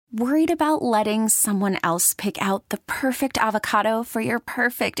Worried about letting someone else pick out the perfect avocado for your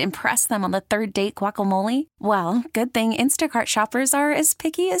perfect impress them on the third date guacamole? Well, good thing Instacart shoppers are as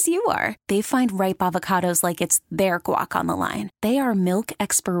picky as you are. They find ripe avocados like it's their guac on the line. They are milk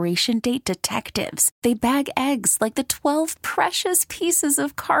expiration date detectives. They bag eggs like the 12 precious pieces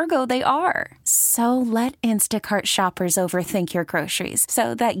of cargo they are. So let Instacart shoppers overthink your groceries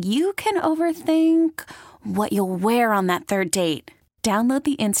so that you can overthink what you'll wear on that third date. Download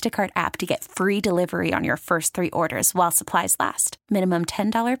the Instacart app to get free delivery on your first 3 orders while supplies last. Minimum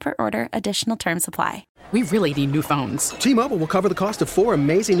 $10 per order. Additional terms apply. We really need new phones. T-Mobile will cover the cost of 4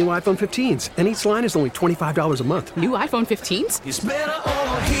 amazing new iPhone 15s, and each line is only $25 a month. New iPhone 15s? It's better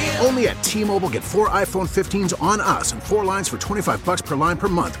over here. Only at T-Mobile, get 4 iPhone 15s on us and 4 lines for $25 per line per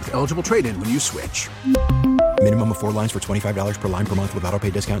month with eligible trade-in when you switch. Minimum of 4 lines for $25 per line per month with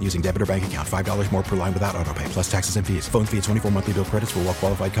autopay discount using debit or bank account. $5 more per line without autopay, plus taxes and fees. Phone fee at 24 monthly bill credits for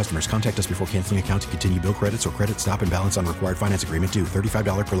well-qualified customers. Contact us before canceling account to continue bill credits or credit stop and balance on required finance agreement due.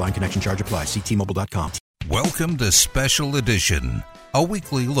 $35 per line connection charge applies. See T-Mobile.com. Welcome to Special Edition, a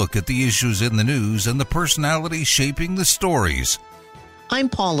weekly look at the issues in the news and the personalities shaping the stories. I'm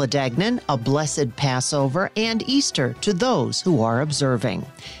Paula Dagnan. A blessed Passover and Easter to those who are observing.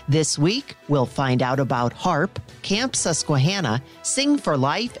 This week, we'll find out about HARP, Camp Susquehanna, Sing for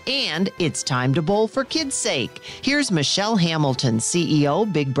Life, and It's Time to Bowl for Kids' Sake. Here's Michelle Hamilton,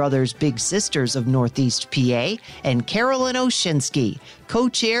 CEO, Big Brothers Big Sisters of Northeast PA, and Carolyn Oshinski,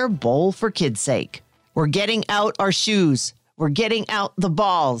 co-chair, Bowl for Kids' Sake. We're getting out our shoes. We're getting out the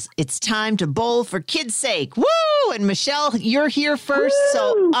balls. It's time to bowl for kids' sake. Woo! And Michelle, you're here first,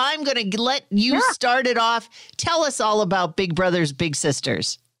 so I'm going to let you start it off. Tell us all about Big Brothers Big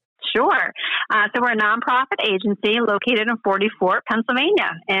Sisters. Sure. So we're a nonprofit agency located in 44,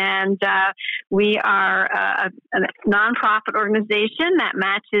 Pennsylvania. And we are a nonprofit organization that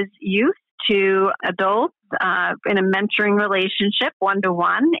matches youth to adults in a mentoring relationship,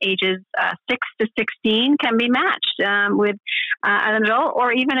 1-to-1. Ages 6 to 16 can be matched with an adult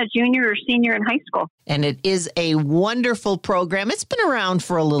or even a junior or senior in high school. And it is a wonderful program. It's been around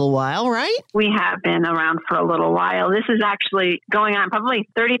for a little while, right? We have been around for a little while. This is actually going on probably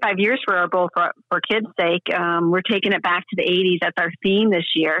 35 years for our Bowl for Kids' Sake. We're taking it back to the 80s. That's our theme this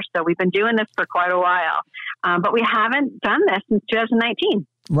year. So we've been doing this for quite a while. But we haven't done this since 2019.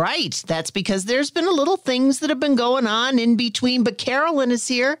 Right. That's because there's been a little things that have been going on in between. But Carolyn is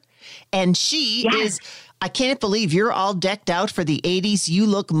here, and she is, I can't believe you're all decked out for the 80s. You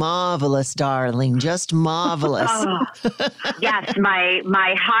look marvelous, darling. Just marvelous. Yes,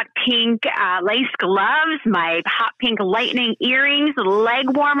 my hot pink lace gloves, my hot pink lightning earrings,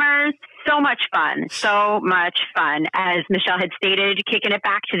 leg warmers. So much fun. So much fun. As Michelle had stated, kicking it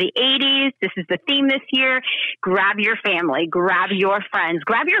back to the 80s. This is the theme this year. Grab your family, grab your friends,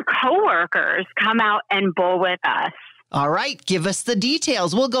 grab your coworkers. Come out and bowl with us. All right. Give us the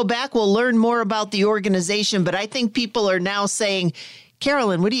details. We'll go back. We'll learn more about the organization. But I think people are now saying,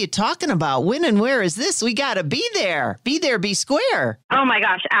 Carolyn, what are you talking about? When and where is this? We got to be there. Be there, be square. Oh, my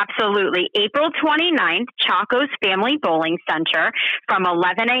gosh, absolutely. April 29th, Chaco's Family Bowling Center from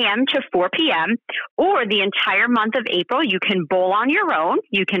 11 a.m. to 4 p.m. Or the entire month of April, you can bowl on your own.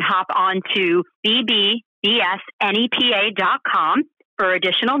 You can hop on to BBBSNEPA.com for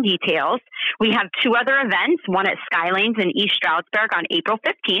additional details. We have 2 other events, one at Skylanes in East Stroudsburg on April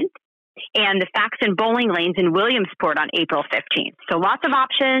 15th. And the Faxon Bowling Lanes in Williamsport on April 15th. So lots of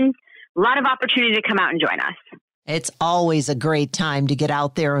options, a lot of opportunity to come out and join us. It's always a great time to get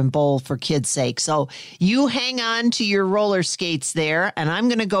out there and bowl for kids' sake. So you hang on to your roller skates there, and I'm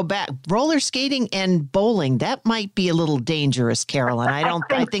going to go back. Roller skating and bowling, that might be a little dangerous, Carolyn.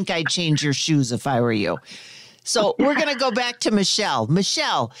 I think I'd change your shoes if I were you. So we're going to go back to Michelle.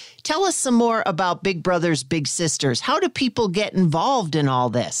 Michelle, tell us some more about Big Brothers Big Sisters. How do people get involved in all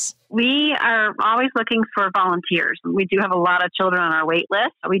this? We are always looking for volunteers. We do have a lot of children on our wait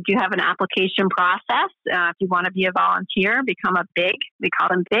list. We do have an application process. If you want to be a volunteer, become a BIG. We call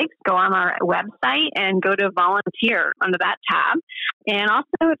them BIGs. Go on our website and go to volunteer under that tab. And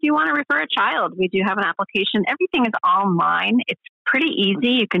also, if you want to refer a child, we do have an application. Everything is online. It's pretty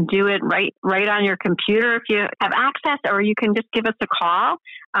easy. You can do it right on your computer if you have access, or you can just give us a call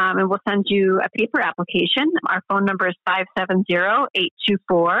and we'll send you a paper application. Our phone number is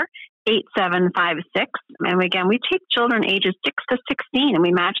 570-824-8756. And again, we take children ages 6 to 16 and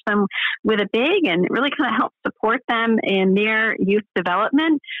we match them with a BIG and really kind of help support them in their youth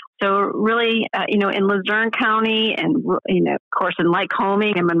development. So really, in Luzerne County and, of course, in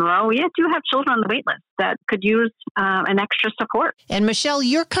Lycoming and Monroe, we do have children on the wait list that could use an extra support. And Michelle,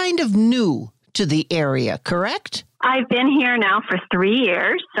 you're kind of new to the area, correct? I've been here now for 3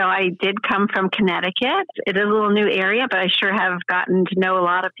 years, so I did come from Connecticut. It is a little new area, but I sure have gotten to know a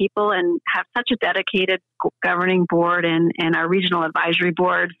lot of people and have such a dedicated governing board and our regional advisory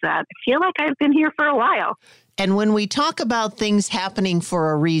boards that I feel like I've been here for a while. And when we talk about things happening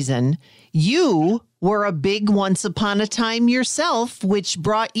for a reason, you were a big once upon a time yourself, which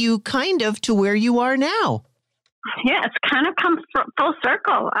brought you kind of to where you are now. Yeah, it's kind of come full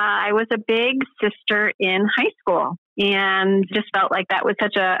circle. I was a big sister in high school and just felt like that was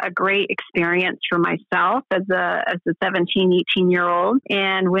such a great experience for myself as a 17, 18-year-old.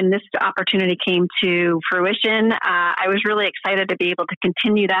 And when this opportunity came to fruition, I was really excited to be able to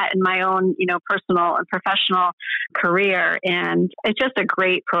continue that in my own, personal and professional career. And it's just a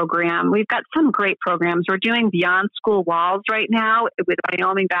great program. We've got some great programs. We're doing Beyond School Walls right now with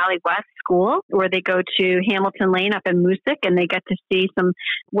Wyoming Valley West School, where they go to Hamilton Lane up in Moosic and they get to see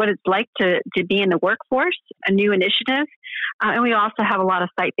what it's like to be in the workforce, a new initiative. And we also have a lot of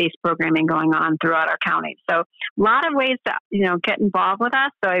site-based programming going on throughout our county. So a lot of ways to, get involved with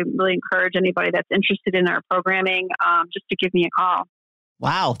us. So I really encourage anybody that's interested in our programming just to give me a call.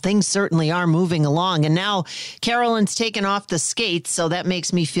 Wow, things certainly are moving along. And now Carolyn's taken off the skates, so that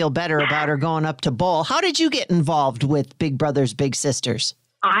makes me feel better about her going up to bowl. How did you get involved with Big Brothers Big Sisters?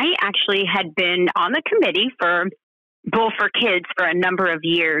 I actually had been on the committee for Bowl for Kids for a number of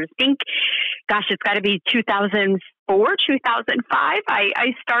years. I think, it's got to be 2004, 2005.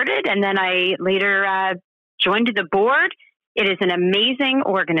 I started, and then I later joined the board. It is an amazing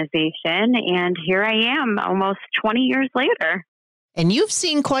organization, and here I am almost 20 years later. And you've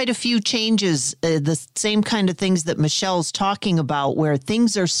seen quite a few changes, the same kind of things that Michelle's talking about, where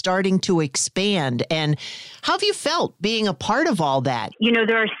things are starting to expand. And how have you felt being a part of all that?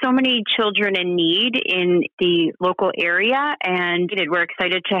 There are so many children in need in the local area, and we're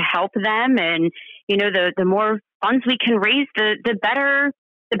excited to help them. And, the more funds we can raise, the better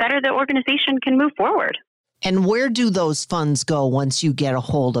the organization can move forward. And where do those funds go once you get a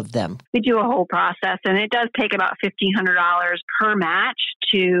hold of them? We do a whole process, and it does take about $1,500 per match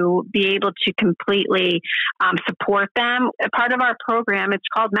to be able to completely support them. A part of our program, it's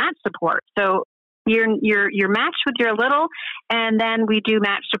called match support. So you're matched with your little, and then we do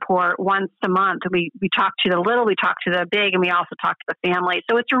match support once a month. We talk to the little, we talk to the big, and we also talk to the family.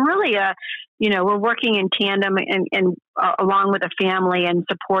 So it's really we're working in tandem and along with the family and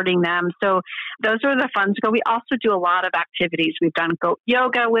supporting them. So those are the funds go. We also do a lot of activities. We've done goat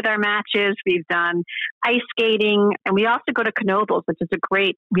yoga with our matches. We've done ice skating, and we also go to Knoebels, which is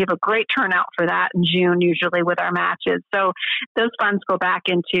we have a great turnout for that in June, usually with our matches. So those funds go back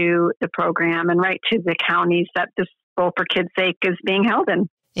into the program and right to the counties that this Bowl for Kids' Sake is being held in.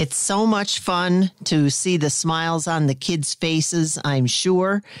 It's so much fun to see the smiles on the kids' faces, I'm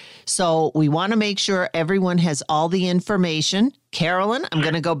sure. So we want to make sure everyone has all the information. Carolyn, I'm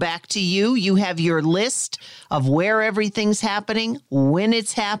going to go back to you. You have your list of where everything's happening, when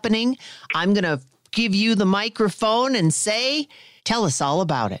it's happening. I'm going to give you the microphone and tell us all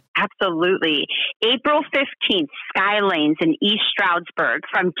about it. Absolutely. April 15th, Sky Lanes in East Stroudsburg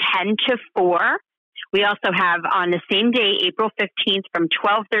from 10 to 4. We also have on the same day, April 15th, from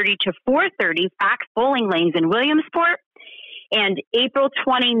 12:30 to 4:30, Fox Bowling Lanes in Williamsport. And April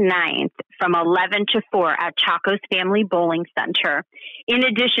 29th, from 11 to 4 at Chaco's Family Bowling Center. In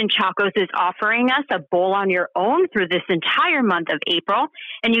addition, Chaco's is offering us a bowl on your own through this entire month of April.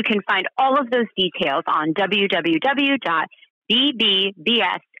 And you can find all of those details on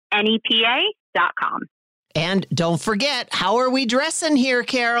www.BBBSNEPA.com. And don't forget, how are we dressing here,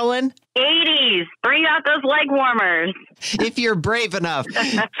 Carolyn? 80s. Bring out those leg warmers. If you're brave enough.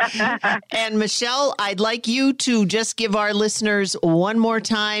 And Michelle, I'd like you to just give our listeners one more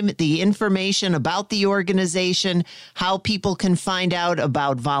time the information about the organization, how people can find out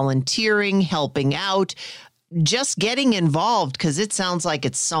about volunteering, helping out, just getting involved, because it sounds like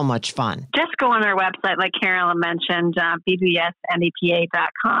it's so much fun. Just go on our website, like Carolyn mentioned,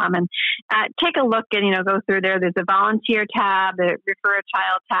 BBBSNEPA.com, and take a look and, go through there. There's a volunteer tab, the refer a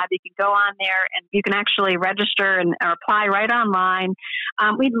child tab. You can go on there and you can actually register and apply right online.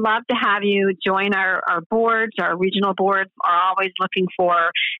 We'd love to have you join our boards. Our regional boards are always looking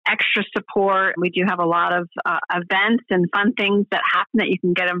for extra support. We do have a lot of events and fun things that happen that you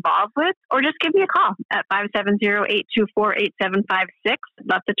can get involved with, or just give me a call at 570-824-8756.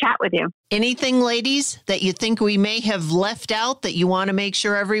 Love to chat with you. Anything, ladies, that you think we may have left out that you want to make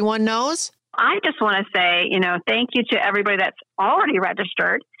sure everyone knows? I just want to say, thank you to everybody that's already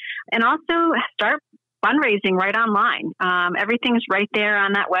registered, and also start fundraising right online. Everything's right there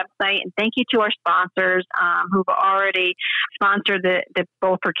on that website. And thank you to our sponsors who've already sponsored the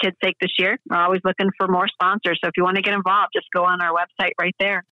Bowl for Kids' Sake this year. We're always looking for more sponsors. So if you want to get involved, just go on our website right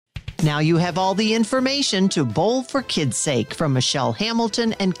there. Now you have all the information to Bowl for Kids' Sake from Michelle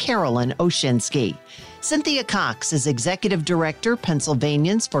Hamilton and Carolyn Oshinski. Cynthia Cox is Executive Director,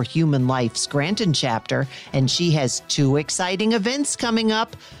 Pennsylvanians for Human Life Scranton chapter, and she has 2 exciting events coming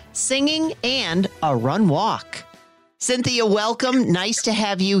up, singing and a run walk. Cynthia, welcome. Nice to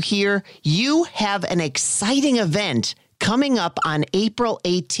have you here. You have an exciting event coming up on April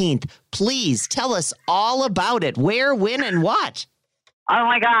 18th. Please tell us all about it. Where, when, and what? Oh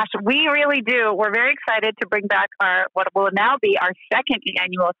my gosh, we really do. We're very excited to bring back what will now be our second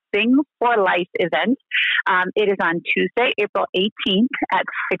annual Sing for Life event. It is on Tuesday, April 18th at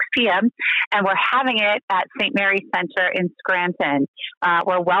 6 p.m. and we're having it at St. Mary's Center in Scranton.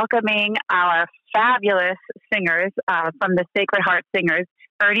 We're welcoming our fabulous singers from the Sacred Heart Singers.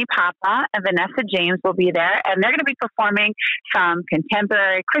 Ernie Papa and Vanessa James will be there, and they're going to be performing some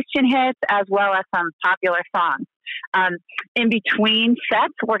contemporary Christian hits as well as some popular songs. In between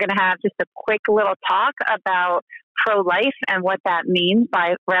sets, we're going to have just a quick little talk about pro-life and what that means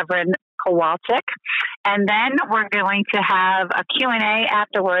by Reverend Kowalczyk. And then we're going to have a Q&A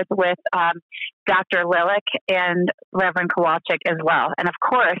afterwards with Dr. Lilick and Reverend Kowalczyk as well. And of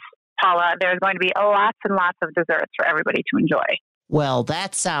course, Paula, there's going to be lots and lots of desserts for everybody to enjoy. Well,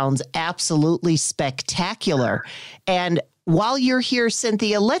 that sounds absolutely spectacular. And while you're here,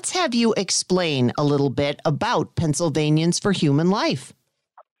 Cynthia, let's have you explain a little bit about Pennsylvanians for Human Life.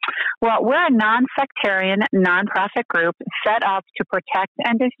 Well, we're a non-sectarian, nonprofit group set up to protect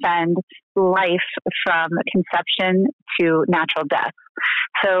and defend life from conception to natural death.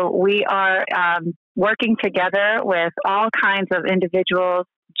 So we are working together with all kinds of individuals,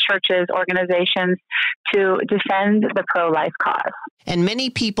 churches, organizations to defend the pro-life cause. And many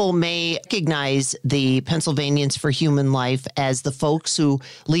people may recognize the Pennsylvanians for Human Life as the folks who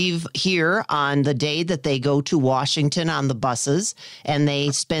leave here on the day that they go to Washington on the buses, and they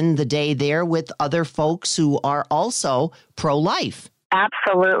spend the day there with other folks who are also pro-life.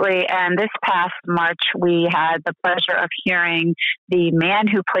 Absolutely. And this past March, we had the pleasure of hearing the man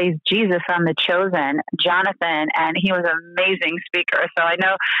who plays Jesus on The Chosen, Jonathan, and he was an amazing speaker. So I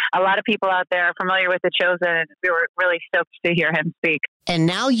know a lot of people out there are familiar with The Chosen, and we were really stoked to hear him speak. And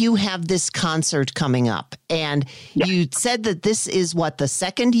now you have this concert coming up, and you said that this is the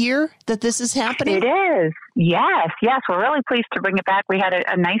second year that this is happening? It is. Yes. We're really pleased to bring it back. We had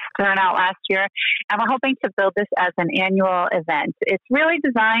a nice turnout last year, and we're hoping to build this as an annual event. It's really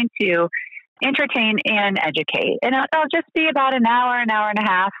designed to entertain and educate. And it'll just be about an hour and a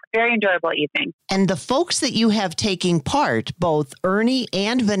half. Very enjoyable evening. And the folks that you have taking part, both Ernie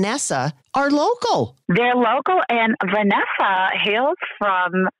and Vanessa, are local. They're local, and Vanessa hails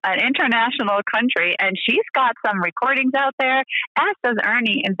from an international country, and she's got some recordings out there, as does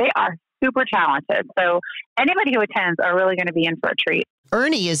Ernie, and they are super talented. So anybody who attends are really going to be in for a treat.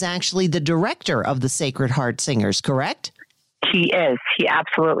 Ernie is actually the director of the Sacred Heart Singers, correct? He is. He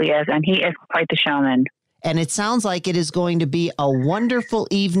absolutely is. And he is quite the showman. And it sounds like it is going to be a wonderful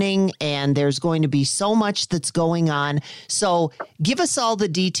evening, and there's going to be so much that's going on. So give us all the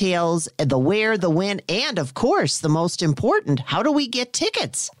details, the where, the when, and of course, the most important, how do we get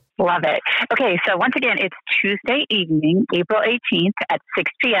tickets? Love it. Okay, so once again, it's Tuesday evening, April 18th at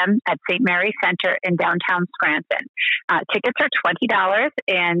 6 p.m. at St. Mary's Center in downtown Scranton. Tickets are $20,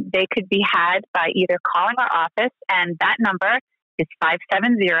 and they could be had by either calling our office, and that number is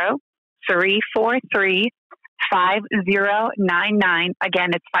 570-343-5099.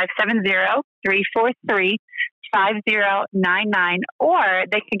 Again, it's 570-343-5099, or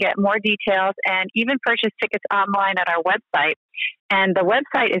they can get more details and even purchase tickets online at our website. And the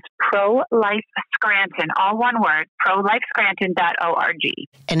website is Pro-Life Scranton, all one word, prolifescranton.org.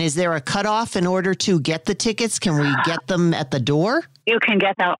 And is there a cutoff in order to get the tickets? Can we get them at the door? You can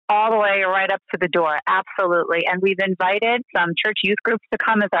get them all the way right up to the door. Absolutely. And we've invited some church youth groups to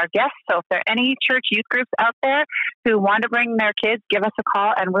come as our guests. So if there are any church youth groups out there who want to bring their kids, give us a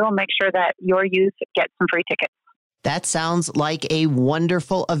call and we'll make sure that your youth get some free tickets. That sounds like a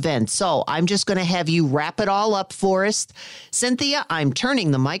wonderful event. So I'm just going to have you wrap it all up for us. Cynthia, I'm turning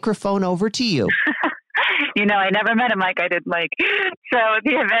the microphone over to you. You know, I never met a Mike I didn't like. So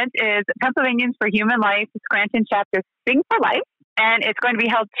the event is Pennsylvanians for Human Life, Scranton chapter Sing for Life. And it's going to be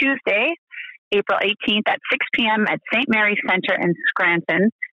held Tuesday, April 18th at 6 p.m. at St. Mary's Center in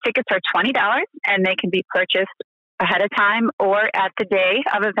Scranton. Tickets are $20 and they can be purchased ahead of time or at the day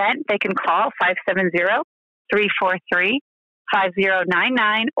of event. They can call 570-343-5099.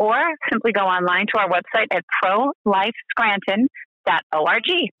 5099, or simply go online to our website at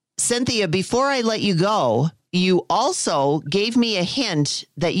prolifescranton.org. Cynthia, before I let you go, you also gave me a hint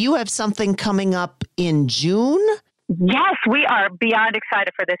that you have something coming up in June. Yes, we are beyond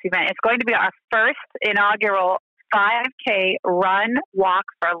excited for this event. It's going to be our first inaugural 5K run, walk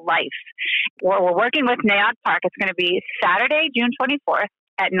for life. We're working with NAOD Park. It's going to be Saturday, June 24th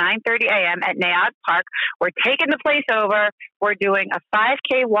at 9:30 a.m. at NAOD Park. We're taking the place over. We're doing a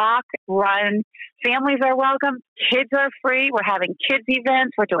 5K walk, run. Families are welcome. Kids are free. We're having kids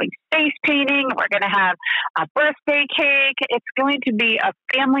events. We're doing face painting. We're going to have a birthday cake. It's going to be a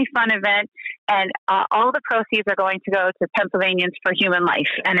family fun event. And all the proceeds are going to go to Pennsylvanians for Human Life.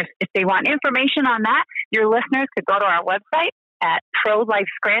 And if they want information on that, your listeners could go to our website at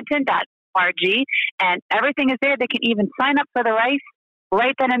prolifescranton.org. And everything is there. They can even sign up for the race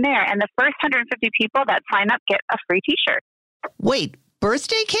right then and there. And the first 150 people that sign up get a free T-shirt. Wait,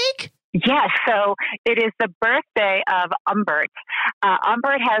 birthday cake? Yes, so it is the birthday of Umbert.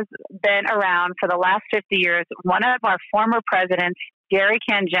 Umbert has been around for the last 50 years. One of our former presidents, Gary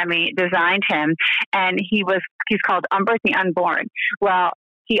Kangemi, designed him, and he's called Umbert the Unborn. Well,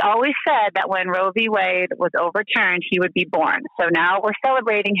 he always said that when Roe v. Wade was overturned, he would be born. So now we're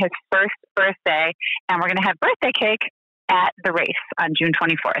celebrating his first birthday, and we're going to have birthday cake at the race on June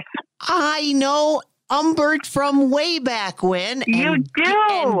 24th. I know Umbert from way back when. You do.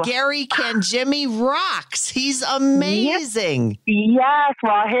 And Gary Kangemi rocks. He's amazing. Yes.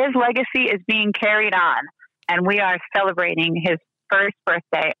 Well, his legacy is being carried on, and we are celebrating his first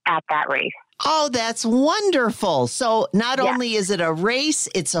birthday at that race. Oh, that's wonderful. So not only is it a race,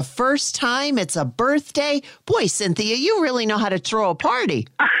 it's a first time, it's a birthday. Boy, Cynthia, you really know how to throw a party.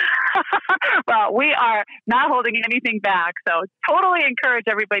 Well, we are not holding anything back. So totally encourage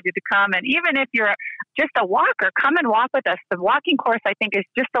everybody to come. And even if you're just a walker, come and walk with us. The walking course, I think, is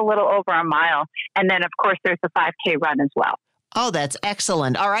just a little over a mile. And then, of course, there's the 5K run as well. Oh, that's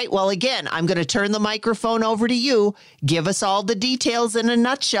excellent. All right. Well, again, I'm going to turn the microphone over to you. Give us all the details in a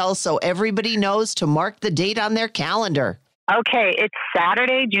nutshell so everybody knows to mark the date on their calendar. Okay. It's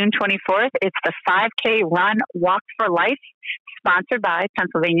Saturday, June 24th. It's the 5K Run Walk for Life, sponsored by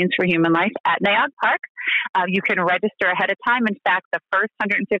Pennsylvanians for Human Life at NAOD Park. You can register ahead of time. In fact, the first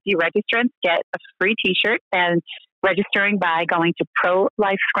 150 registrants get a free T-shirt, and registering by going to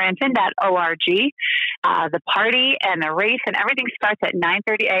prolifescranton.org. The party and the race and everything starts at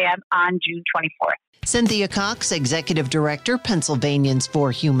 9:30 a.m. on June 24th. Cynthia Cox, Executive Director, Pennsylvanians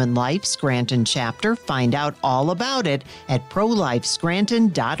for Human Life, Scranton Chapter. Find out all about it at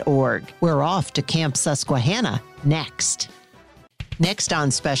prolifescranton.org. We're off to Camp Susquehanna next. Next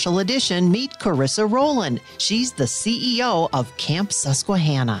on Special Edition, meet Corissa Rolon. She's the CEO of Camp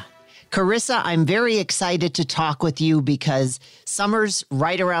Susquehanna. Corissa, I'm very excited to talk with you because summer's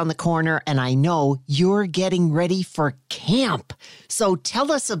right around the corner, and I know you're getting ready for camp. So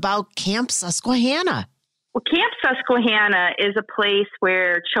tell us about Camp Susquehanna. Well, Camp Susquehanna is a place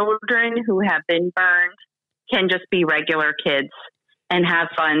where children who have been burned can just be regular kids and have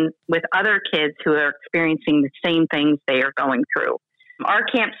fun with other kids who are experiencing the same things they are going through. Our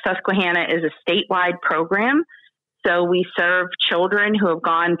Camp Susquehanna is a statewide program. So we serve children who have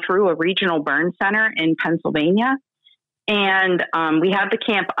gone through a regional burn center in Pennsylvania. And we have the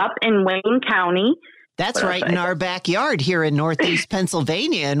camp up in Wayne County. That's right in our backyard here in Northeast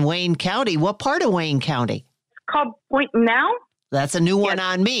Pennsylvania in Wayne County. What part of Wayne County? It's called Point Now. That's a new one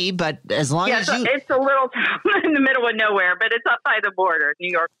on me, but as long as you... It's a little town in the middle of nowhere, but it's up by the border, New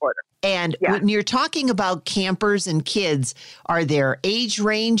York border. And when you're talking about campers and kids, are there age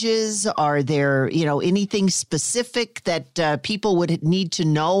ranges? Are there, anything specific that people would need to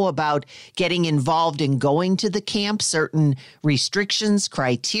know about getting involved in going to the camp? Certain restrictions,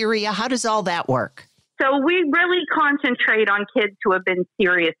 criteria? How does all that work? So we really concentrate on kids who have been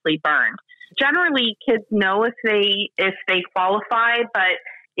seriously burned. Generally, kids know if they qualify, but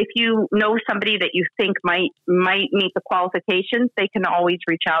if you know somebody that you think might meet the qualifications, they can always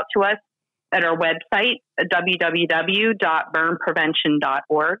reach out to us at our website,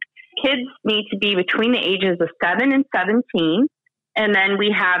 www.burnprevention.org. Kids need to be between the ages of 7 and 17. And then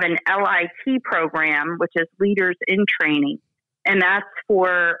we have an LIT program, which is Leaders in Training. And that's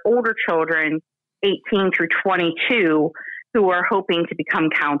for older children, 18 through 22, who are hoping to become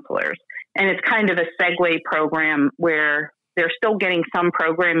counselors. And it's kind of a segue program where they're still getting some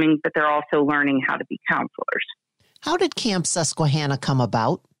programming, but they're also learning how to be counselors. How did Camp Susquehanna come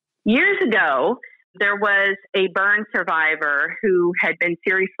about? Years ago, there was a burn survivor who had been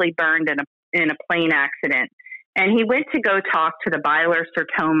seriously burned in a plane accident. And he went to go talk to the Byler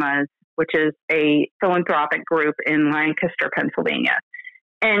Sertomas which is a philanthropic group in Lancaster, Pennsylvania,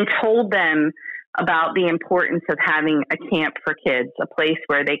 and told them about the importance of having a camp for kids, a place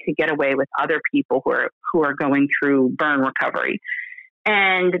where they could get away with other people who are going through burn recovery.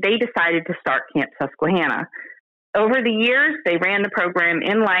 And they decided to start Camp Susquehanna. Over the years, they ran the program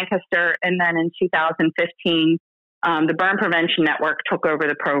in Lancaster, and then in 2015, the Burn Prevention Network took over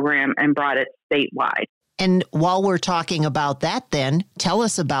the program and brought it statewide. And while we're talking about that, then, tell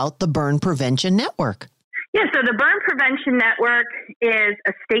us about the Burn Prevention Network. Yeah, so the Burn Prevention Network is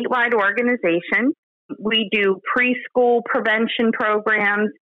a statewide organization. We do preschool prevention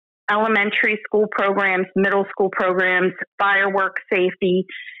programs, elementary school programs, middle school programs, firework safety,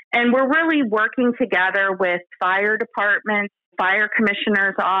 and we're really working together with fire departments, fire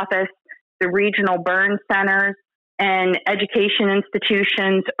commissioner's office, the regional burn centers, and education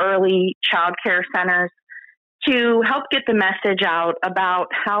institutions, early child care centers, to help get the message out about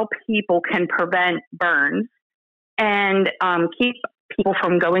how people can prevent burns and keep people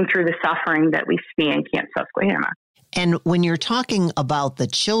from going through the suffering that we see in Camp Susquehanna. And when you're talking about the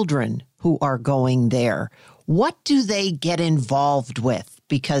children who are going there, what do they get involved with?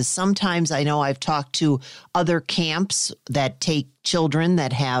 Because sometimes I know I've talked to other camps that take children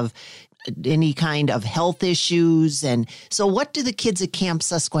that have any kind of health issues. And so what do the kids at Camp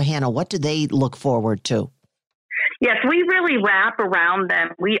Susquehanna, what do they look forward to? Yes, we really wrap around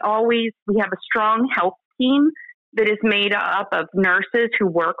them. We have a strong health team that is made up of nurses who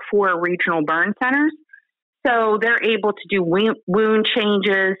work for regional burn centers. So they're able to do wound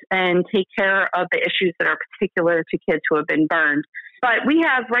changes and take care of the issues that are particular to kids who have been burned. But we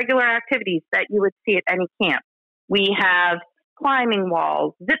have regular activities that you would see at any camp. We have climbing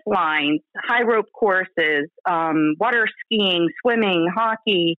walls, zip lines, high rope courses, water skiing, swimming,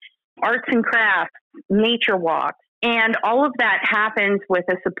 hockey, arts and crafts, nature walks. And all of that happens with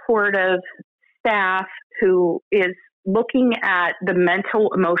a supportive staff who is looking at the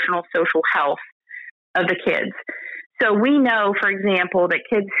mental, emotional, social health of the kids. So we know, for example, that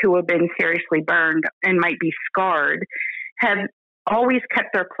kids who have been seriously burned and might be scarred have always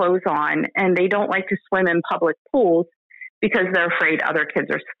kept their clothes on, and they don't like to swim in public pools because they're afraid other kids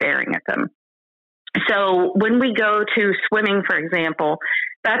are staring at them. So when we go to swimming, for example,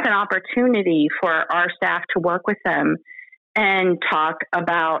 that's an opportunity for our staff to work with them and talk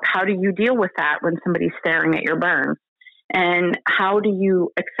about how do you deal with that when somebody's staring at your burn, and how do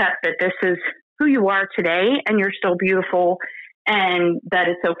you accept that this is who you are today and you're still beautiful, and that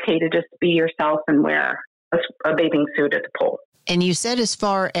it's okay to just be yourself and wear a bathing suit at the pool. And you said as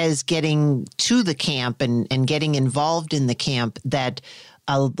far as getting to the camp and getting involved in the camp, that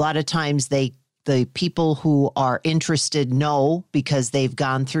a lot of times the people who are interested know because they've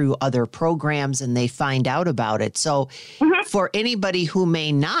gone through other programs and they find out about it. So for anybody who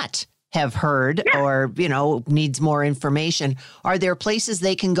may not have heard or, needs more information, are there places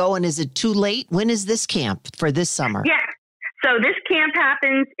they can go, and is it too late? When is this camp for this summer? Yeah. So this camp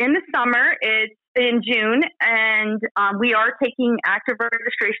happens in the summer. It's in June, and we are taking active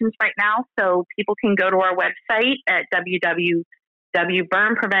registrations right now. So people can go to our website at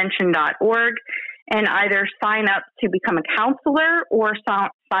www.burnprevention.org and either sign up to become a counselor or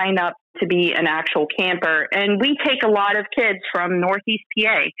sign up to be an actual camper. And we take a lot of kids from Northeast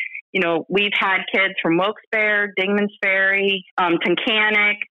PA. We've had kids from Wilkes-Barre, Dingman's Ferry,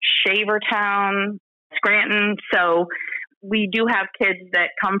 Tunkhannock, Shavertown, Scranton. So we do have kids that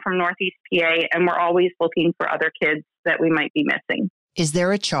come from Northeast PA, and we're always looking for other kids that we might be missing. Is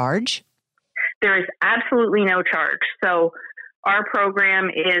there a charge? There is absolutely no charge. So our program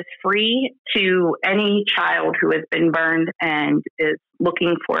is free to any child who has been burned and is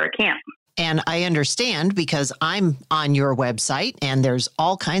looking for a camp. And I understand, because I'm on your website and there's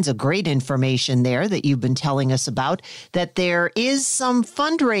all kinds of great information there that you've been telling us about, that there is some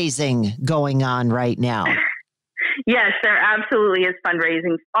fundraising going on right now. Yes, there absolutely is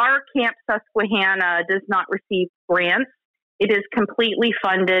fundraising. Our Camp Susquehanna does not receive grants. It is completely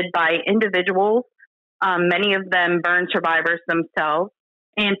funded by individuals, many of them burn survivors themselves,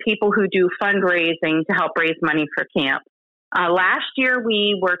 and people who do fundraising to help raise money for camp. Last year,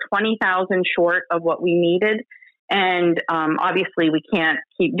 we were $20,000 short of what we needed, and obviously we can't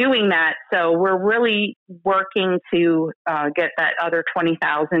keep doing that. So we're really working to get that other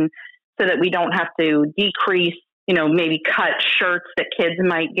 $20,000 so that we don't have to decrease, maybe cut shirts that kids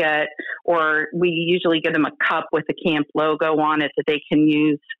might get, or we usually give them a cup with the camp logo on it that they can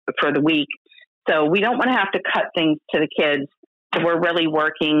use for the week. So we don't want to have to cut things to the kids. So we're really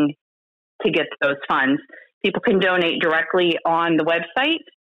working to get those funds. People can donate directly on the website,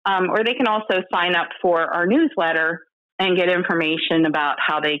 or they can also sign up for our newsletter and get information about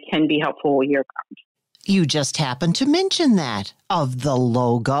how they can be helpful year-round. You just happened to mention that. Of the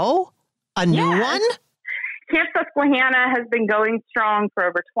logo? A new one? Camp Susquehanna has been going strong for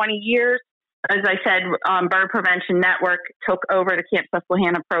over 20 years. As I said, Burn Prevention Network took over the Camp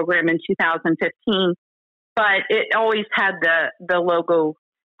Susquehanna program in 2015, but it always had the logo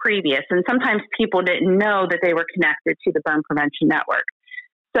previous. And sometimes people didn't know that they were connected to the Burn Prevention Network.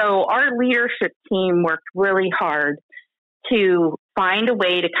 So our leadership team worked really hard to find a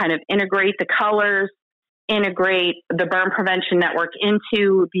way to kind of integrate the colors, integrate the Burn Prevention Network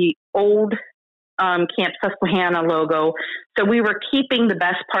into the old Camp Susquehanna logo. So we were keeping the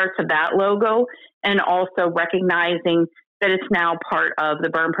best parts of that logo and also recognizing that it's now part of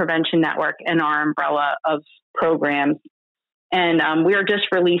the Burn Prevention Network and our umbrella of programs. And we are just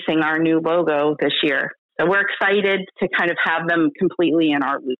releasing our new logo this year. So we're excited to kind of have them completely in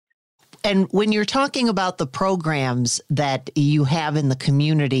our loop. And when you're talking about the programs that you have in the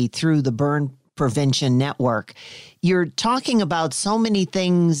community through the Burn Prevention Network, you're talking about so many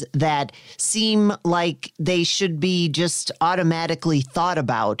things that seem like they should be just automatically thought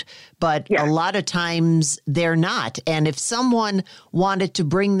about, but a lot of times they're not. And if someone wanted to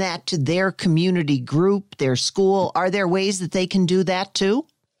bring that to their community group, their school, are there ways that they can do that too?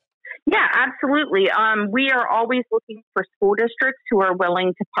 Yeah, absolutely. We are always looking for school districts who are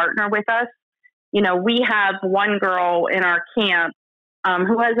willing to partner with us. You know, we have one girl in our camp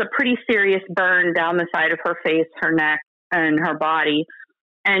who has a pretty serious burn down the side of her face, her neck, and her body.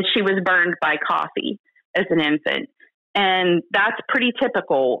 And she was burned by coffee as an infant. And that's pretty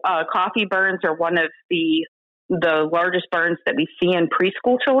typical. Coffee burns are one of the largest burns that we see in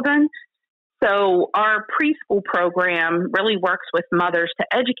preschool children. So our preschool program really works with mothers to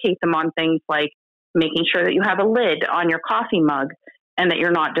educate them on things like making sure that you have a lid on your coffee mug and that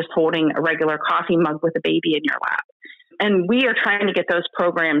you're not just holding a regular coffee mug with a baby in your lap. And we are trying to get those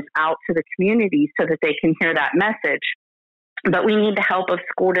programs out to the community so that they can hear that message. But we need the help of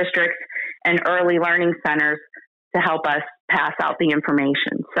school districts and early learning centers to help us pass out the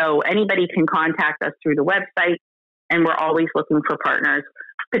information. So anybody can contact us through the website, and we're always looking for partners,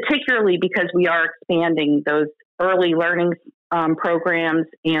 particularly because we are expanding those early learning programs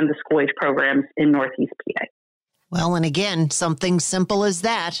and the school age programs in Northeast PA. Well, and again, something simple as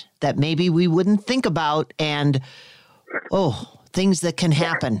that maybe we wouldn't think about, and things that can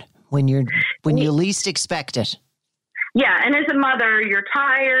happen when you least expect it. Yeah, and as a mother, you're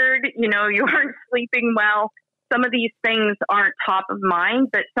tired, you aren't sleeping well. Some of these things aren't top of mind,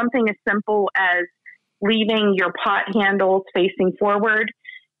 but something as simple as leaving your pot handles facing forward.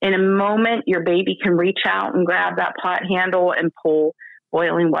 In a moment, your baby can reach out and grab that pot handle and pull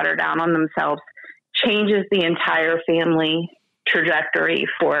boiling water down on themselves. Changes the entire family trajectory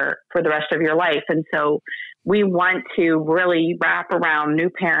for the rest of your life. And so we want to really wrap around new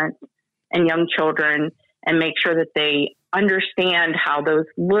parents and young children and make sure that they understand how those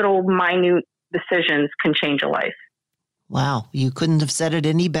little minute decisions can change a life. Wow, you couldn't have said it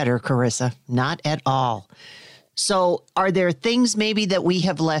any better, Corissa. Not at all. So are there things maybe that we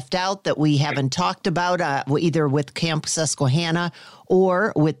have left out that we haven't talked about, either with Camp Susquehanna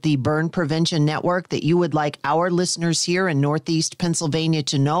or with the Burn Prevention Network, that you would like our listeners here in Northeast Pennsylvania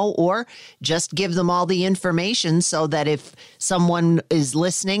to know, or just give them all the information so that if someone is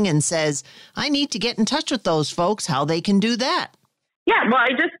listening and says, I need to get in touch with those folks, how they can do that? Yeah, well,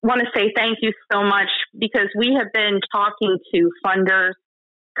 I just want to say thank you so much, because we have been talking to funders,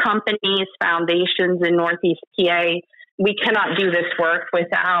 companies, foundations in Northeast PA. We cannot do this work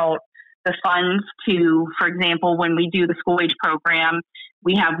without the funds to, for example, when we do the school age program,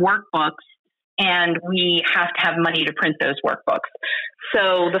 we have workbooks and we have to have money to print those workbooks.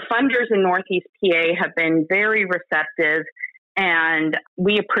 So the funders in Northeast PA have been very receptive, and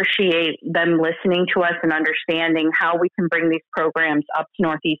we appreciate them listening to us and understanding how we can bring these programs up to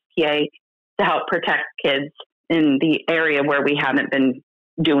Northeast PA to help protect kids in the area where we haven't been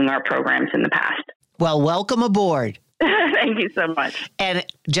doing our programs in the past. Well, welcome aboard. Thank you so much. And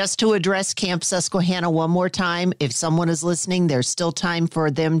just to address Camp Susquehanna one more time, if someone is listening, there's still time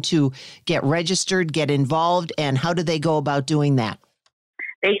for them to get registered, get involved, and how do they go about doing that?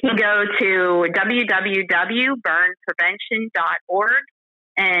 They can go to www.burnprevention.org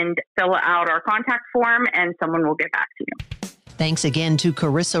and fill out our contact form, and someone will get back to you. Thanks again to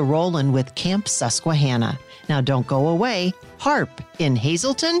Corissa Rolon with Camp Susquehanna. Now, don't go away. HARP in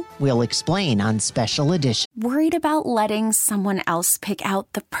Hazleton? We'll explain on Special Edition. Worried about letting someone else pick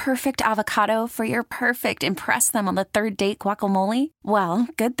out the perfect avocado for your perfect impress them on the third date guacamole? Well,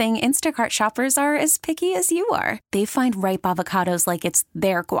 good thing Instacart shoppers are as picky as you are. They find ripe avocados like it's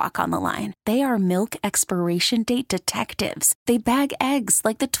their guac on the line. They are milk expiration date detectives. They bag eggs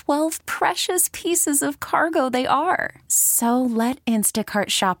like the 12 precious pieces of cargo they are. So let Instacart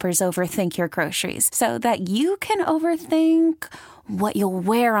shoppers overthink your groceries so that you can overthink what you'll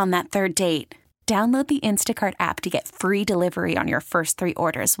wear on that third date. Download the Instacart app to get free delivery on your first 3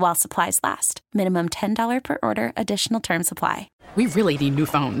 orders while supplies last. Minimum $10 per order. Additional terms apply. We really need new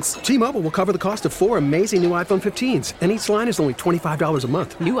phones. T-Mobile will cover the cost of 4 amazing new iPhone 15s, and each line is only $25 a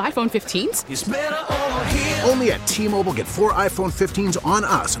month. New iPhone 15s? It's better over here. Only at T-Mobile, get 4 iPhone 15s on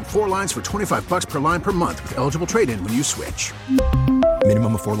us and 4 lines for $25 per line per month with eligible trade-in when you switch.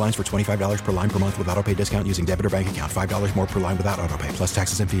 Minimum of 4 lines for $25 per line per month with autopay discount using debit or bank account. $5 more per line without autopay, plus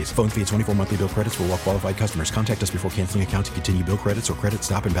taxes and fees. Phone fee at 24 monthly bill credits for well-qualified customers. Contact us before canceling account to continue bill credits or credit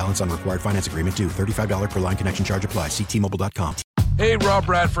stop and balance on required finance agreement due. $35 per line connection charge applies. See T-Mobile.com. Hey, Rob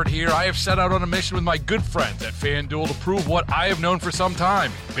Bradford here. I have set out on a mission with my good friends at FanDuel to prove what I have known for some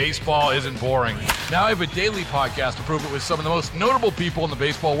time. Baseball isn't boring. Now I have a daily podcast to prove it with some of the most notable people in the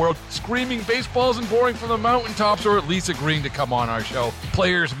baseball world, screaming baseball isn't boring from the mountaintops, or at least agreeing to come on our show.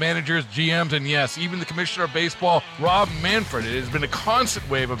 Players, managers, GMs, and yes, even the commissioner of baseball, Rob Manfred. It has been a constant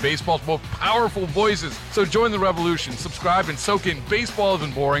wave of baseball's most powerful voices. So join the revolution. Subscribe and soak in Baseball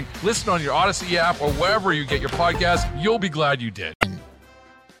Isn't Boring. Listen on your Odyssey app or wherever you get your podcasts. You'll be glad you did.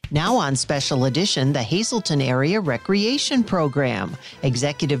 Now on Special Edition, the Hazleton Area Recreation Program.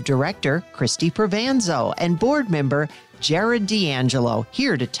 Executive Director Christie Provanzo and Board Member Jarrod DeAngelo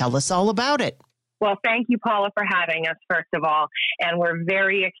here to tell us all about it. Well, thank you, Paula, for having us, first of all. And we're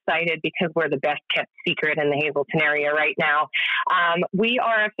very excited because we're the best kept secret in the Hazleton area right now. We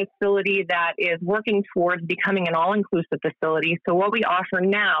are a facility that is working towards becoming an all-inclusive facility. So what we offer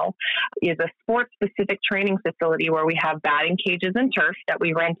now is a sports-specific training facility where we have batting cages and turf that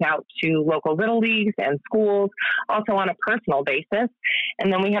we rent out to local little leagues and schools, also on a personal basis.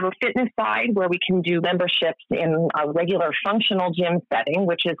 And then we have a fitness side where we can do memberships in a regular functional gym setting,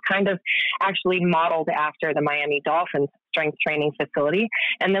 which is kind of actually modeled after the Miami Dolphins strength training facility.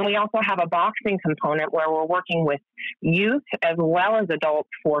 And then we also have a boxing component where we're working with youth as well as adults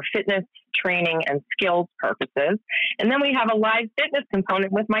for fitness training and skills purposes. And then we have a live fitness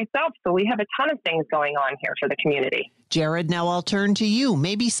component with myself. So we have a ton of things going on here for the community. Jarrod, now I'll turn to you.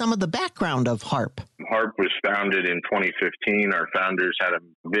 Maybe some of the background of HARP. HARP was founded in 2015. Our founders had a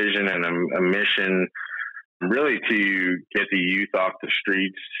vision and a mission really to get the youth off the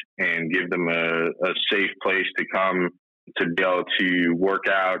streets and give them a safe place to come to be able to work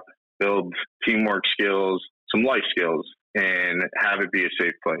out, build teamwork skills, some life skills, and have it be a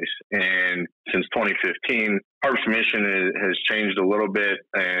safe place. And since 2015, HARP's mission has changed a little bit,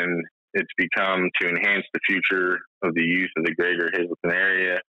 and it's become to enhance the future of the youth of the greater Hazleton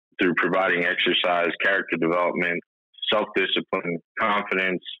area through providing exercise, character development, self-discipline,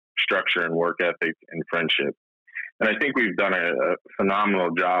 confidence, structure, and work ethic, and friendship. And I think we've done a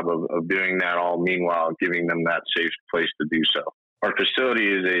phenomenal job of doing that, all meanwhile giving them that safe place to do so. Our facility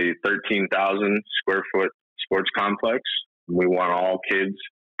is a 13,000 square foot sports complex. We want all kids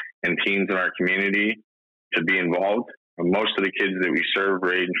and teens in our community to be involved. Most of the kids that we serve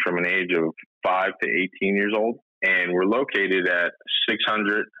range from an age of 5 to 18 years old. And we're located at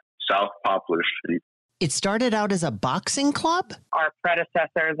 600 South Poplar Street. It started out as a boxing club? Our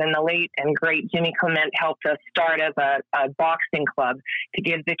predecessors and the late and great Jimmy Clement helped us start as a boxing club to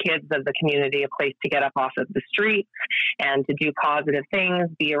give the kids of the community a place to get up off of the streets and to do positive things,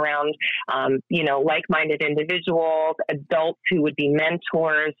 be around, like-minded individuals, adults who would be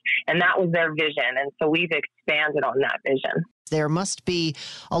mentors. And that was their vision. And so we've expanded on that vision. There must be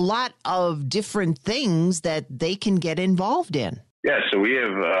a lot of different things that they can get involved in. Yeah, so we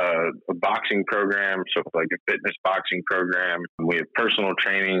have a boxing program, so like a fitness boxing program. We have personal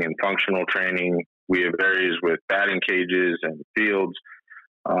training and functional training. We have areas with batting cages and fields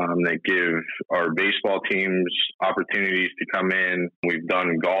that give our baseball teams opportunities to come in. We've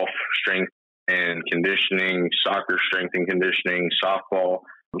done golf strength and conditioning, soccer strength and conditioning, softball,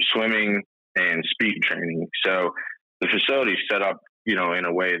 swimming, and speed training. So the facility is set up, in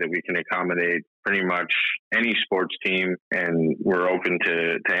a way that we can accommodate pretty much any sports team, and we're open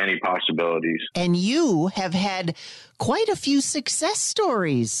to any possibilities. And you have had quite a few success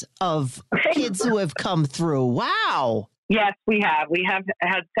stories of kids who have come through. Wow. Yes, we have. We have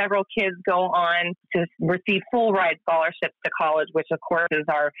had several kids go on to receive full ride scholarships to college, which of course is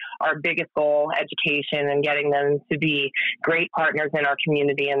our biggest goal, education and getting them to be great partners in our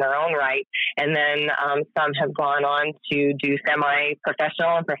community in their own right. And then some have gone on to do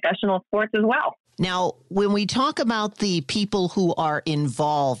semi-professional and professional sports as well. Now, when we talk about the people who are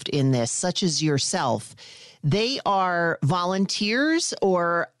involved in this, such as yourself, they are volunteers,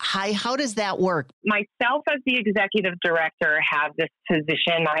 or how does that work? Myself as the executive director have this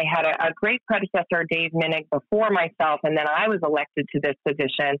position. I had a great predecessor, Dave Minnick, before myself, and then I was elected to this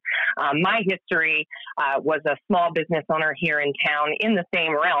position. My history was a small business owner here in town in the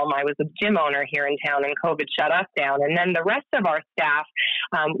same realm. I was a gym owner here in town, and COVID shut us down. And then the rest of our staff,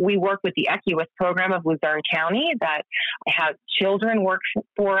 we work with the EQUIS program of Luzerne County that has children work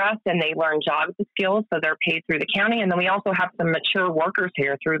for us, and they learn job skills, so they're paid through the county. And then we also have some mature workers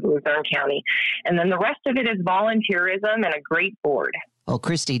here through Luzerne County. And then the rest of it is volunteerism and a great board. Well,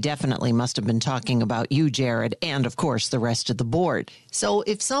 Christie definitely must have been talking about you, Jarrod, and of course the rest of the board. So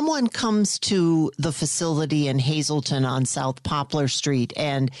if someone comes to the facility in Hazleton on South Poplar Street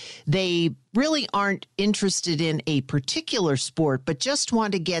and they really aren't interested in a particular sport, but just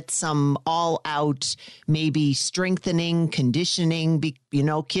want to get some all-out, maybe strengthening, conditioning,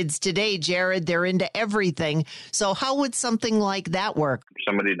 kids today, Jarrod, they're into everything. So how would something like that work? If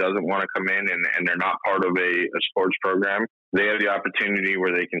somebody doesn't want to come in and they're not part of a sports program, they have the opportunity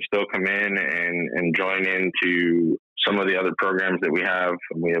where they can still come in and join into some of the other programs that we have.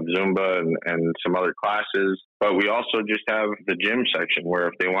 We have Zumba and some other classes, but we also just have the gym section where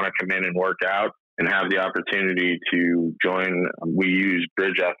if they want to come in and work out and have the opportunity to join, we use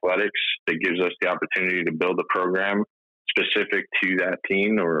Bridge Athletics that gives us the opportunity to build a program specific to that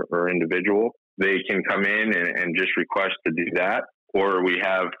teen or individual. They can come in and just request to do that. Or we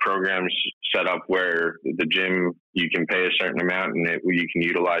have programs set up where the gym, you can pay a certain amount and you can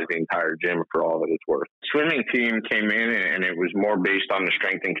utilize the entire gym for all that it's worth. Swimming team came in and it was more based on the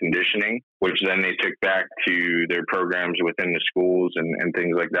strength and conditioning, which then they took back to their programs within the schools and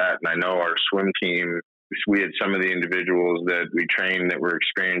things like that. And I know our swim team, we had some of the individuals that we trained that were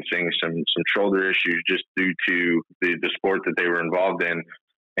experiencing some shoulder issues just due to the sport that they were involved in.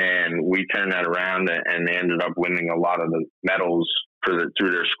 And we turned that around and they ended up winning a lot of the medals through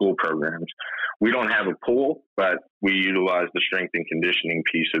their school programs. We don't have a pool, but we utilize the strength and conditioning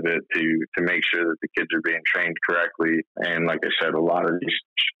piece of it to make sure that the kids are being trained correctly. And like I said, a lot of these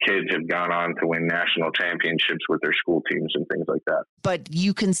kids have gone on to win national championships with their school teams and things like that. But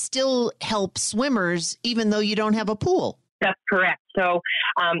you can still help swimmers even though you don't have a pool. That's correct. So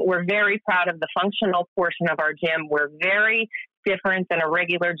we're very proud of the functional portion of our gym. We're very different than a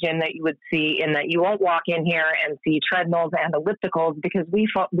regular gym that you would see in that you won't walk in here and see treadmills and ellipticals because we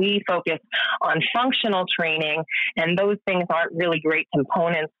focus on functional training, and those things aren't really great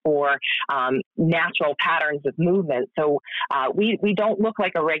components for natural patterns of movement. So we don't look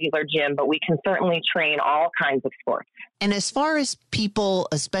like a regular gym, but we can certainly train all kinds of sports. And as far as people,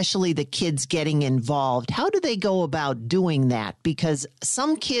 especially the kids getting involved, how do they go about doing that? Because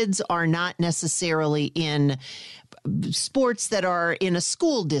some kids are not necessarily in sports that are in a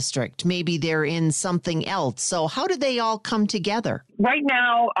school district. Maybe they're in something else. So how do they all come together? Right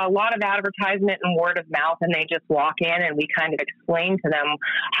now, a lot of advertisement and word of mouth, and they just walk in and we kind of explain to them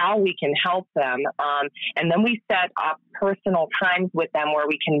how we can help them. And then we set up personal times with them where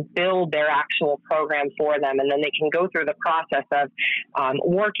we can build their actual program for them. And then they can go through the process of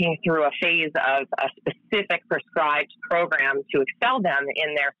working through a phase of a specific prescribed program to excel them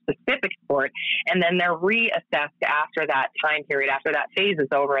in their specific sport. And then they're reassessed after that time period, after that phase is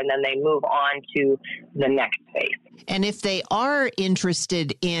over, and then they move on to the next phase. And if they are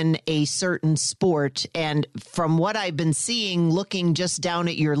interested in a certain sport, and from what I've been seeing, looking just down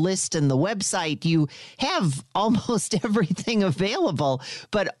at your list and the website, you have almost everything available.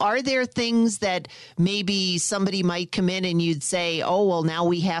 But are there things that maybe somebody might come in and you'd say, oh, well, now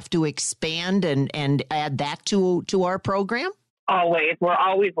we have to expand and add that to our program? Always. We're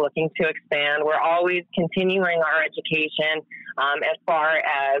always looking to expand. We're always continuing our education as far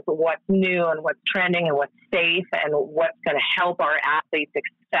as what's new and what's trending and what's safe and what's going to help our athletes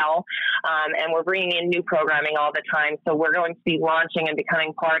excel. And we're bringing in new programming all the time. So we're going to be launching and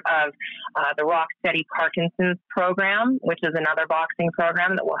becoming part of the Rock Steady Parkinson's program, which is another boxing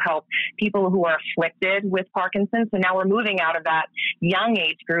program that will help people who are afflicted with Parkinson's. So now we're moving out of that young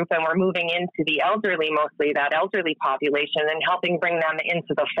age group and we're moving into the elderly, mostly that elderly population, and helping bring them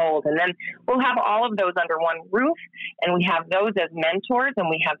into the fold. And then we'll have all of those under one roof, and we have those as mentors, and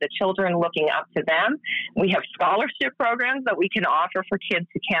we have the children looking up to them. We have scholarship programs that we can offer for kids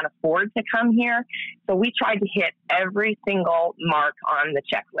to can't afford to come here. So we tried to hit every single mark on the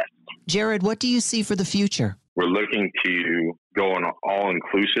checklist. Jarrod, what do you see for the future? We're looking to go on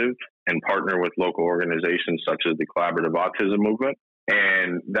all-inclusive and partner with local organizations such as the Collaborative Autism Movement.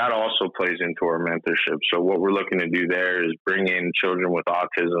 And that also plays into our mentorship. So what we're looking to do there is bring in children with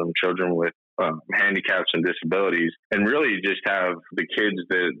autism, children with handicaps and disabilities, and really just have the kids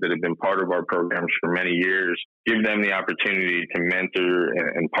that have been part of our programs for many years, give them the opportunity to mentor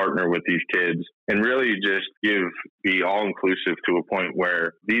and partner with these kids, and really just be all-inclusive to a point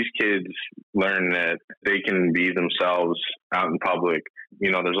where these kids learn that they can be themselves out in public.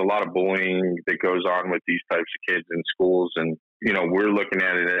 You know, there's a lot of bullying that goes on with these types of kids in schools, and you know, we're looking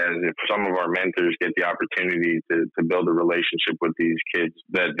at it as if some of our mentors get the opportunity to build a relationship with these kids,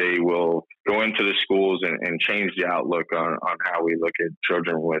 that they will go into the schools and change the outlook on how we look at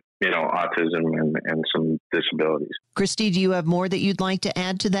children with, you know, autism and some disabilities. Christie, do you have more that you'd like to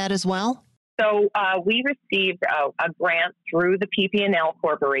add to that as well? So we received a grant through the PP&L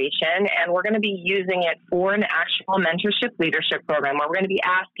Corporation, and we're going to be using it for an actual mentorship leadership program where we're going to be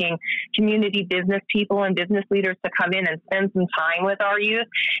asking community business people and business leaders to come in and spend some time with our youth.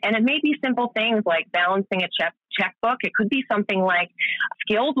 And it may be simple things like balancing a checkbook. It could be something like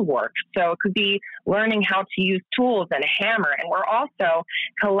skilled work. So it could be learning how to use tools and a hammer. And we're also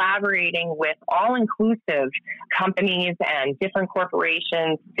collaborating with all-inclusive companies and different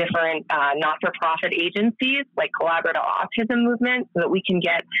corporations, different not-for-profit agencies like Collaborative Autism Movement, so that we can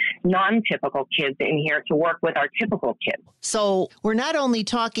get non-typical kids in here to work with our typical kids. So we're not only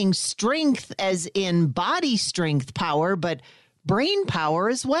talking strength as in body strength power, but brain power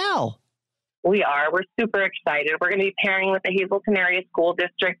as well. We are. We're super excited. We're going to be pairing with the Hazleton Area School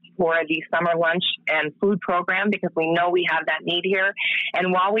District for the summer lunch and food program because we know we have that need here.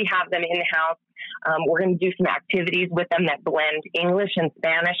 And while we have them in-house, we're going to do some activities with them that blend English and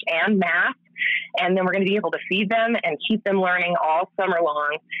Spanish and math. And then we're going to be able to feed them and keep them learning all summer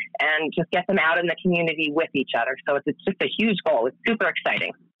long and just get them out in the community with each other. So it's just a huge goal. It's super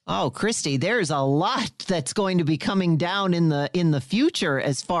exciting. Oh, Christie, there's a lot that's going to be coming down in the future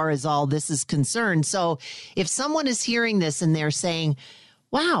as far as all this is concerned. So if someone is hearing this and they're saying,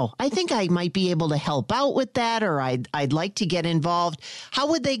 wow, I think I might be able to help out with that, or I'd like to get involved, how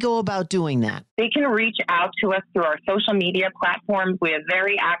would they go about doing that? They can reach out to us through our social media platforms. We have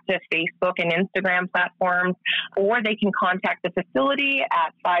very active Facebook and Instagram platforms, or they can contact the facility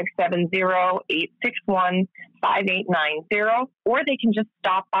at 570-861-5890, or they can just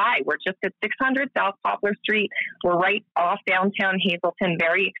stop by. We're just at 600 South Poplar Street. We're right off downtown Hazleton,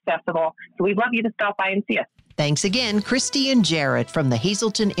 very accessible. So we'd love you to stop by and see us. Thanks again, Christie and Jarrod from the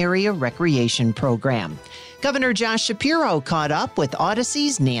Hazleton Area Recreation Program. Governor Josh Shapiro caught up with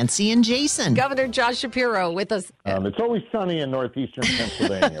Odyssey's Nancy and Jason. Governor Josh Shapiro with us. It's always sunny in northeastern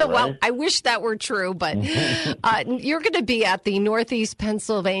Pennsylvania, right? Well, I wish that were true, but you're going to be at the Northeast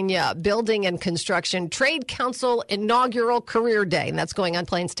Pennsylvania Building and Construction Trade Council Inaugural Career Day, and that's going on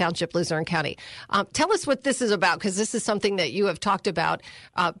Plains Township, Luzerne County. Tell us what this is about, because this is something that you have talked about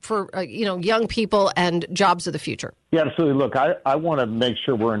for young people and jobs of the future. Yeah, absolutely. Look, I want to make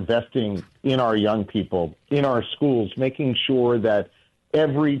sure we're investing in our young people, in our schools, making sure that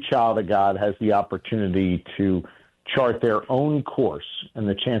every child of God has the opportunity to chart their own course and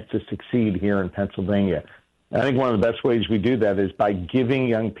the chance to succeed here in Pennsylvania. And I think one of the best ways we do that is by giving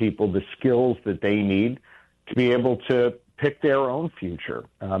young people the skills that they need to be able to pick their own future.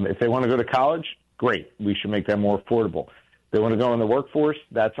 If they want to go to college, great. We should make that more affordable. They want to go in the workforce,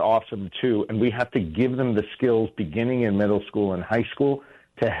 that's awesome too. And we have to give them the skills beginning in middle school and high school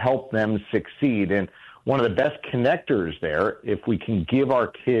to help them succeed. And one of the best connectors there, if we can give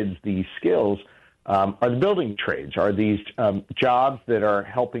our kids these skills, are the building trades, are these jobs that are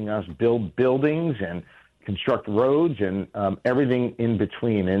helping us build buildings and construct roads and everything in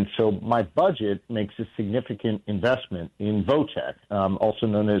between. And so my budget makes a significant investment in VOTEC, also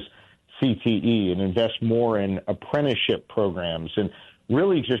known as CTE, and invest more in apprenticeship programs and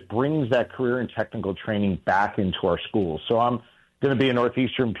really just brings that career and technical training back into our schools. So I'm going to be in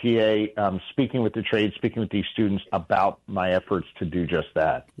Northeastern PA speaking with the trades, speaking with these students about my efforts to do just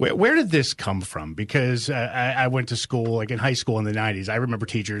that. Where did this come from? Because I went to school, like in high school in the 90s. I remember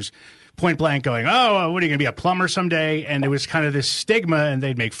teachers point blank going, oh, what are you going to be, a plumber someday? And it was kind of this stigma, and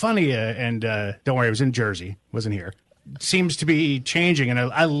they'd make fun of you. And don't worry, I was in Jersey, wasn't here. Seems to be changing, and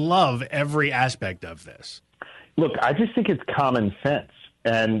I love every aspect of this. Look, I just think it's common sense.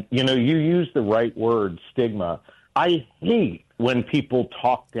 And, you use the right word, stigma. I hate when people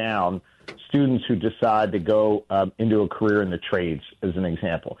talk down students who decide to go into a career in the trades, as an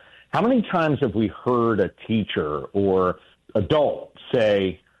example. How many times have we heard a teacher or adult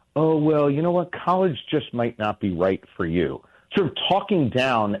say, oh, well, you know what, college just might not be right for you. Sort of talking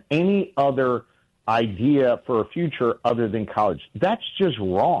down any other idea for a future other than college. That's just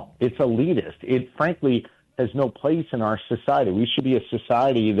wrong. It's elitist. It, frankly, has no place in our society. We should be a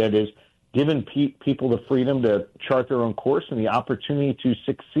society that is giving people the freedom to chart their own course and the opportunity to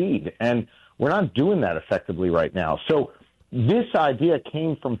succeed. And we're not doing that effectively right now. So this idea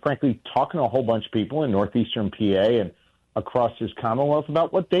came from, frankly, talking to a whole bunch of people in northeastern PA and across this Commonwealth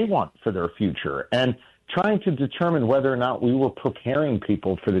about what they want for their future and trying to determine whether or not we were preparing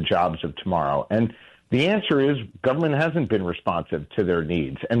people for the jobs of tomorrow. And the answer is government hasn't been responsive to their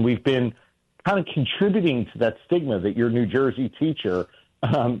needs. And we've been kind of contributing to that stigma that your New Jersey teacher,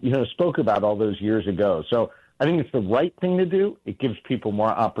 spoke about all those years ago. So I think it's the right thing to do. It gives people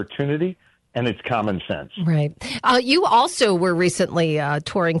more opportunity, and it's common sense. Right. You also were recently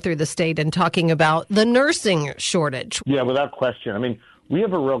touring through the state and talking about the nursing shortage. Yeah, without question. I mean, we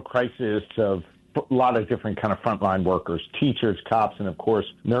have a real crisis of a lot of different kind of frontline workers, teachers, cops, and, of course,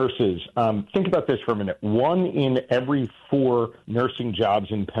 nurses. Think about this for a minute. 1 in every 4 nursing jobs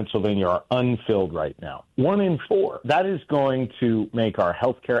in Pennsylvania are unfilled right now. 1 in 4. That is going to make our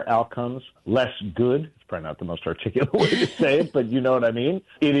healthcare outcomes less good. It's probably not the most articulate way to say it, but you know what I mean.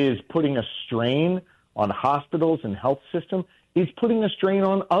 It is putting a strain on hospitals and health system. It's putting a strain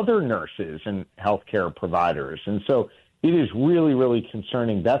on other nurses and healthcare providers. And so it is really, really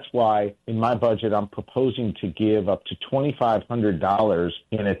concerning. That's why in my budget, I'm proposing to give up to $2,500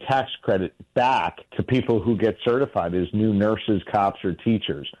 in a tax credit back to people who get certified as new nurses, cops, or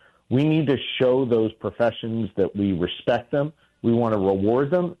teachers. We need to show those professions that we respect them, we want to reward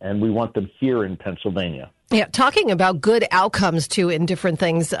them, and we want them here in Pennsylvania. Yeah, talking about good outcomes, too, in different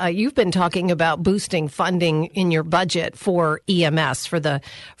things. You've been talking about boosting funding in your budget for EMS, for the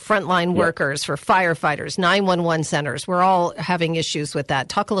frontline workers, for firefighters, 911 centers. We're all having issues with that.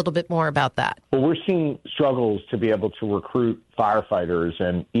 Talk a little bit more about that. Well, we're seeing struggles to be able to recruit firefighters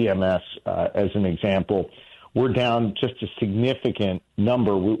and EMS, as an example. We're down just a significant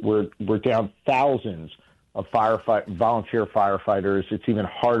number. We're down thousands of volunteer firefighters. It's even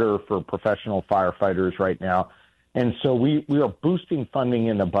harder for professional firefighters right now. And so we are boosting funding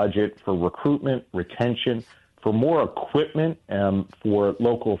in the budget for recruitment, retention, for more equipment for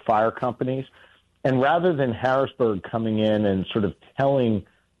local fire companies. And rather than Harrisburg coming in and sort of telling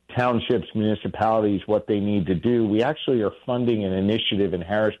townships, municipalities what they need to do, we actually are funding an initiative in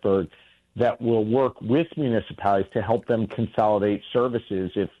Harrisburg that will work with municipalities to help them consolidate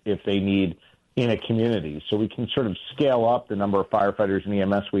services if they need in a community. So we can sort of scale up the number of firefighters and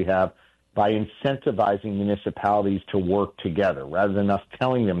EMS we have by incentivizing municipalities to work together. Rather than us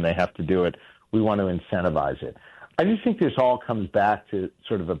telling them they have to do it, we want to incentivize it. I just think this all comes back to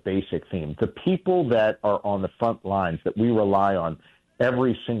sort of a basic theme. The people that are on the front lines that we rely on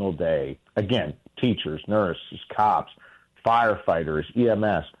every single day, again, teachers, nurses, cops, firefighters,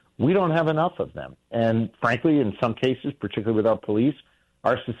 EMS, we don't have enough of them. And frankly, in some cases, particularly with our police,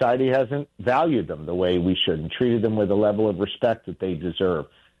 our society hasn't valued them the way we should and treated them with the level of respect that they deserve.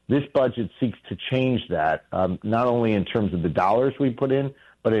 This budget seeks to change that, not only in terms of the dollars we put in,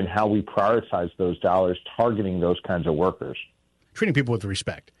 but in how we prioritize those dollars, targeting those kinds of workers. Treating people with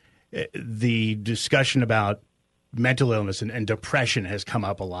respect. The discussion about mental illness and depression has come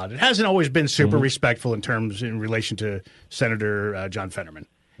up a lot. It hasn't always been super respectful in relation to Senator John Fetterman.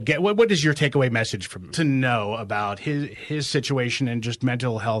 What is your takeaway message to know about his situation and just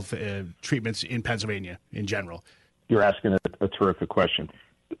mental health treatments in Pennsylvania in general? You're asking a terrific question.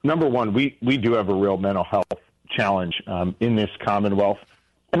 Number one, we do have a real mental health challenge in this Commonwealth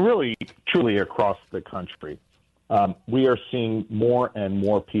and really, truly across the country. We are seeing more and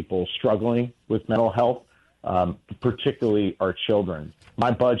more people struggling with mental health, particularly our children.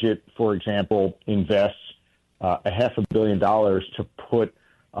 My budget, for example, invests $500 million to put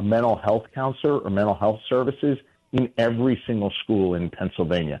a mental health counselor or mental health services in every single school in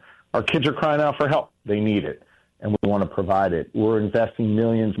Pennsylvania. Our kids are crying out for help. They need it, and we want to provide it. We're investing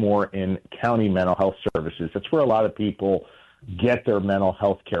millions more in county mental health services. That's where a lot of people get their mental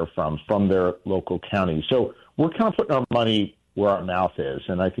health care from their local county. So we're kind of putting our money where our mouth is,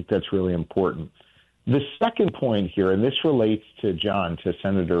 and I think that's really important. The second point here, and this relates to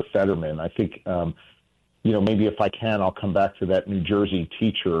Senator Fetterman, I think maybe if I can, I'll come back to that New Jersey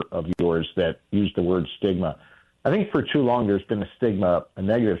teacher of yours that used the word stigma. I think for too long there's been a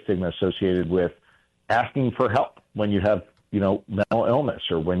negative stigma associated with asking for help when you have, mental illness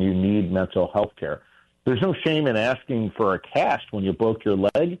or when you need mental health care. There's no shame in asking for a cast when you broke your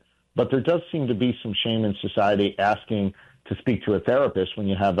leg, but there does seem to be some shame in society asking to speak to a therapist when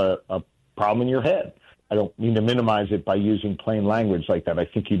you have a problem in your head. I don't mean to minimize it by using plain language like that. I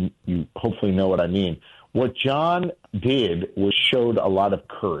think you hopefully know what I mean. What John did was showed a lot of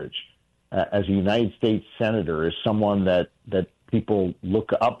courage as a United States Senator, as someone that people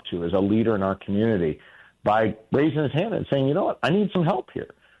look up to, as a leader in our community, by raising his hand and saying, you know what, I need some help here.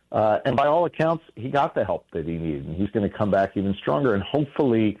 And by all accounts, he got the help that he needed, and he's going to come back even stronger. And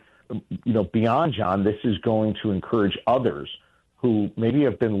hopefully, beyond John, this is going to encourage others who maybe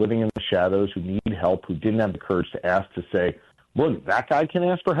have been living in the shadows, who need help, who didn't have the courage to ask, to say, look, that guy can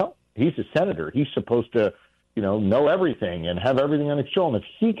ask for help. He's a senator. He's supposed to, know everything and have everything under control. And if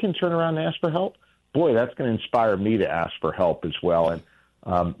he can turn around and ask for help, boy, that's going to inspire me to ask for help as well.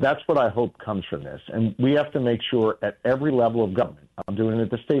 And that's what I hope comes from this. And we have to make sure at every level of government, I'm doing it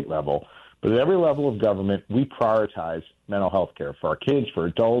at the state level, but at every level of government, we prioritize mental health care for our kids, for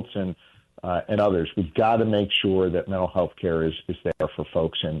adults, and others. We've got to make sure that mental health care is there for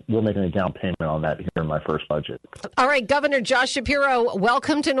folks, and we're making a down payment on that here in my first budget. All right, Governor Josh Shapiro,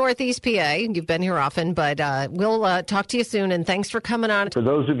 welcome to Northeast PA. You've been here often, but we'll talk to you soon, and thanks for coming on. For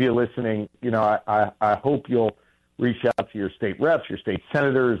those of you listening, I hope you'll reach out to your state reps, your state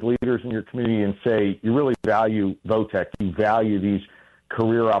senators, leaders in your community, and say you really value VOTEC, you value these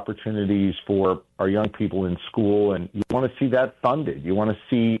career opportunities for our young people in school, and you want to see that funded. You want to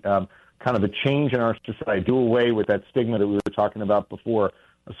see kind of a change in our society, do away with that stigma that we were talking about before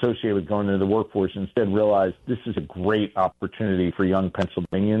associated with going into the workforce, and instead realize this is a great opportunity for young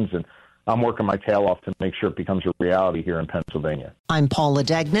Pennsylvanians, and I'm working my tail off to make sure it becomes a reality here in Pennsylvania. I'm Paula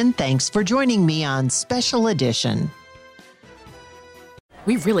Degnan. Thanks for joining me on Special Edition.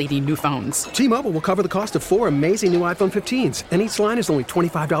 We really need new phones. T-Mobile will cover the cost of 4 amazing new iPhone 15s, and each line is only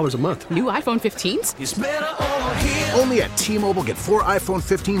 $25 a month. New iPhone 15s? It's better over here. Only at T-Mobile, get 4 iPhone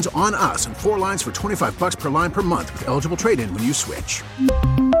 15s on us and 4 lines for $25 per line per month with eligible trade-in when you switch.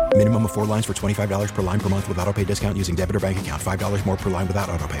 Minimum of 4 lines for $25 per line per month with autopay discount using debit or bank account. $5 more per line without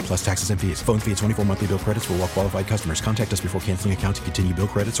autopay, plus taxes and fees. Phone fee at 24 monthly bill credits for well-qualified customers. Contact us before canceling account to continue bill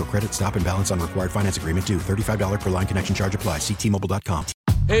credits or credit stop and balance on required finance agreement due. $35 per line connection charge applies. See T-Mobile.com.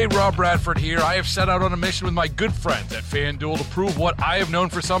 Hey, Rob Bradford here. I have set out on a mission with my good friends at FanDuel to prove what I have known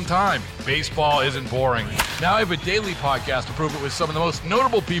for some time. Baseball isn't boring. Now I have a daily podcast to prove it with some of the most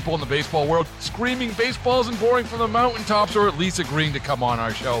notable people in the baseball world, screaming baseball isn't boring from the mountaintops, or at least agreeing to come on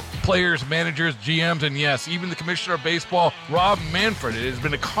our show. Players, managers, GMs, and yes, even the commissioner of baseball, Rob Manfred. It has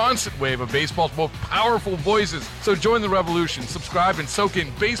been a constant wave of baseball's most powerful voices. So join the revolution. Subscribe and soak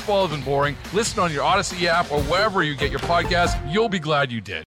in Baseball Isn't Boring. Listen on your Odyssey app or wherever you get your podcasts. You'll be glad you did.